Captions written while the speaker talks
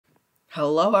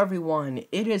Hello everyone,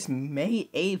 it is May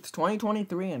 8th,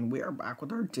 2023, and we are back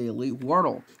with our daily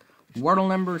Wordle. Wordle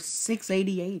number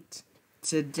 688.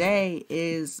 Today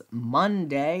is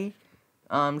Monday.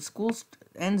 School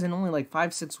ends in only like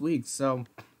 5-6 weeks, so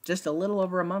just a little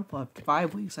over a month left.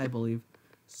 5 weeks, I believe.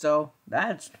 So,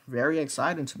 that's very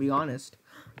exciting, to be honest.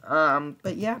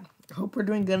 But yeah, hope we're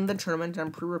doing good in the tournament.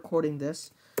 I'm pre-recording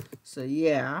this. So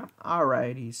yeah,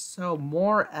 alrighty. So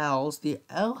more L's. The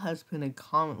L has been a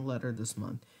comment letter this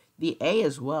month. The A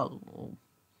as well.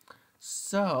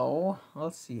 So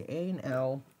let's see, A and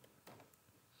L.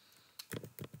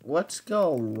 Let's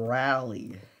go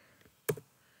rally.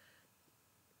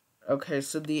 Okay,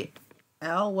 so the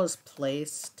L was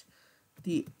placed.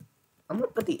 I'm gonna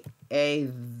put the A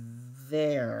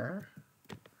there.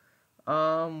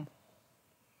 Oh,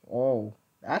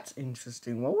 that's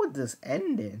interesting. What would this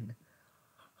end in?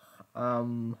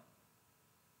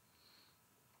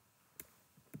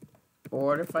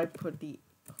 Or if I put the...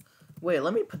 Wait,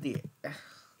 let me put the...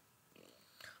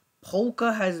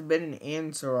 Polka has been an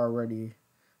answer already.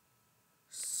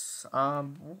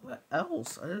 What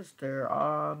else is there?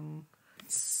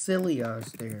 Cilia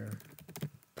is there.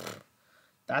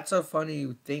 That's a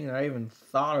funny thing. I even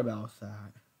thought about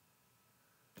that.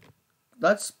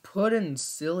 Let's put in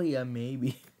Cilia,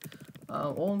 maybe.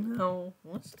 Oh no.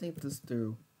 Let's think this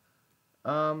through.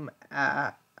 Oh,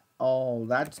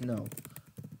 that's no.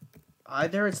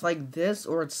 Either it's like this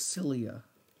or it's Cilia,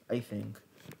 I think.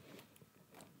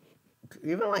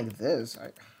 Even like this,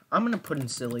 I'm gonna put in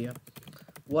Cilia.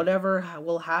 Whatever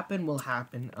will happen, will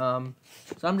happen. So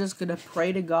I'm just gonna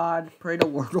pray to God, pray to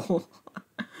Wordle.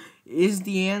 Is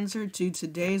the answer to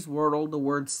today's Wordle the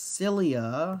word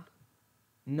Cilia?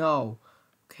 No.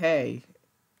 Okay.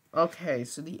 Okay,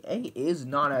 so the A is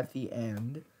not at the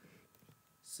end.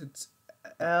 So it's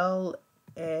L-A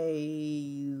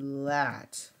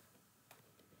lat.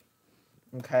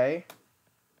 Okay?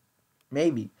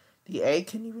 Maybe. The A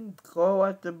can even go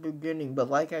at the beginning, but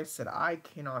like I said, I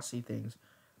cannot see things.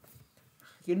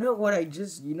 You know what I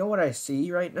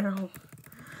see right now?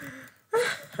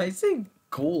 I see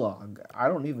gulag. I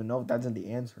don't even know if that's in the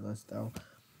answer list, though.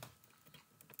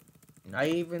 I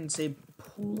even say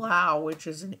pulao, which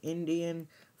is an Indian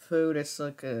food. It's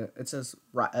like it's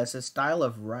a style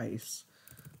of rice.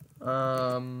 Do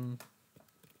I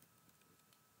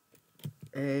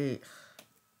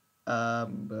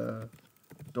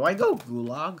go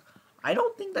gulag? I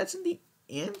don't think that's in the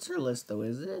answer list, though,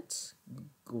 is it?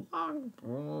 Gulag?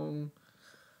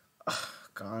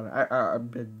 God,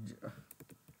 I've been...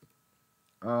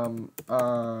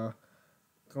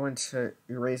 going to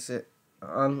erase it.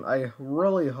 I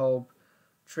really hope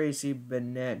Tracy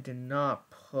Bennett did not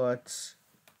put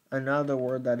another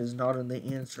word that is not in the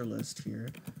answer list here.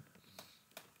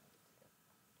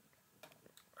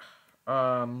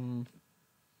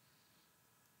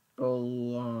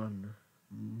 Golan.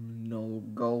 No,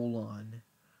 Golan.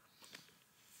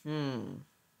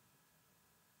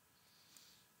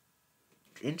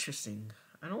 Interesting.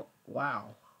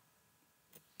 Wow.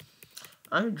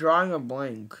 I'm drawing a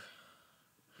blank.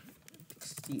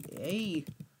 It's the A.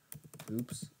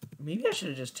 Oops. Maybe I should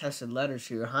have just tested letters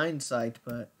here. Hindsight,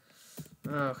 but...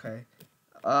 Okay.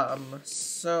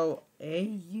 So,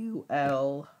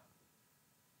 A-U-L...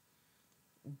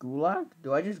 Gulag?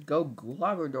 Do I just go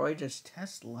gulag or do I just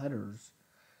test letters?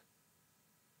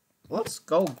 Let's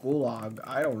go gulag.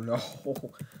 I don't know.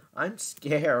 I'm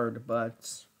scared,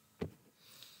 but...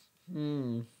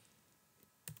 Should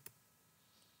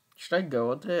I go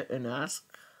with it and ask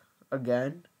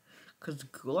again? Because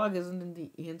gulag isn't in the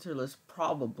answer list,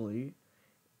 probably.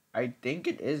 I think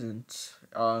it isn't.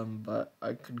 But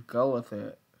I could go with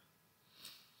it.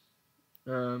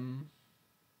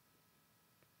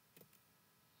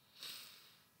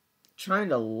 Trying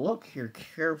to look here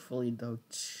carefully, though,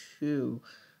 too,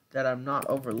 that I'm not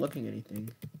overlooking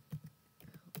anything.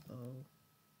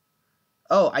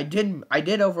 Oh, I did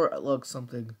overlook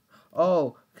something.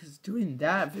 Oh, because doing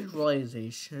that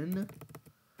visualization,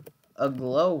 a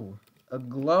glow.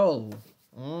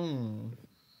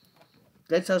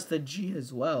 Gets us the G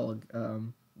as well,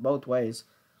 both ways.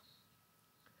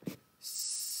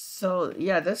 So,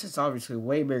 yeah, this is obviously a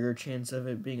way bigger chance of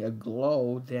it being a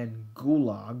glow than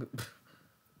gulag.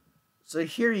 So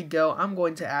here you go. I'm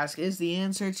going to ask, is the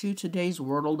answer to today's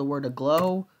Wordle the word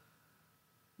aglow?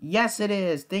 Yes, it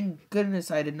is. Thank goodness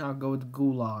I did not go with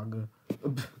gulag.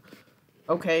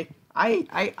 Okay,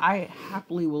 I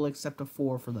happily will accept a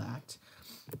 4 for that.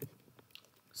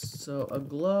 So,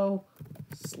 aglow,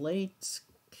 slate,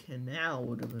 canal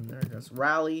would have been there. Just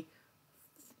rally.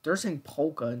 They're saying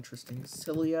polka, interesting.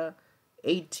 Cilia,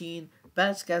 18.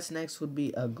 Best guess next would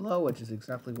be a glow, which is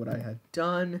exactly what I had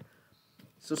done.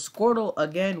 So Squirtle,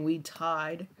 again, we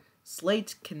tied.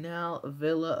 Slate, Canal,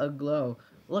 Villa, a glow.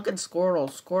 Look at Squirtle.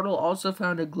 Squirtle also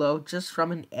found a glow just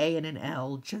from an A and an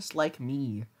L, just like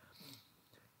me.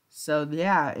 So,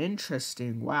 yeah,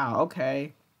 interesting. Wow,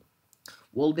 okay.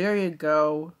 Well, there you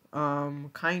go.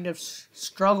 Kind of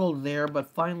struggled there,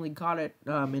 but finally got it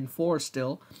in 4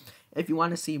 still. If you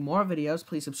want to see more videos,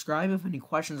 please subscribe. If any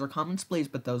questions or comments, please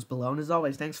put those below. And as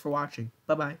always, thanks for watching.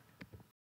 Bye-bye.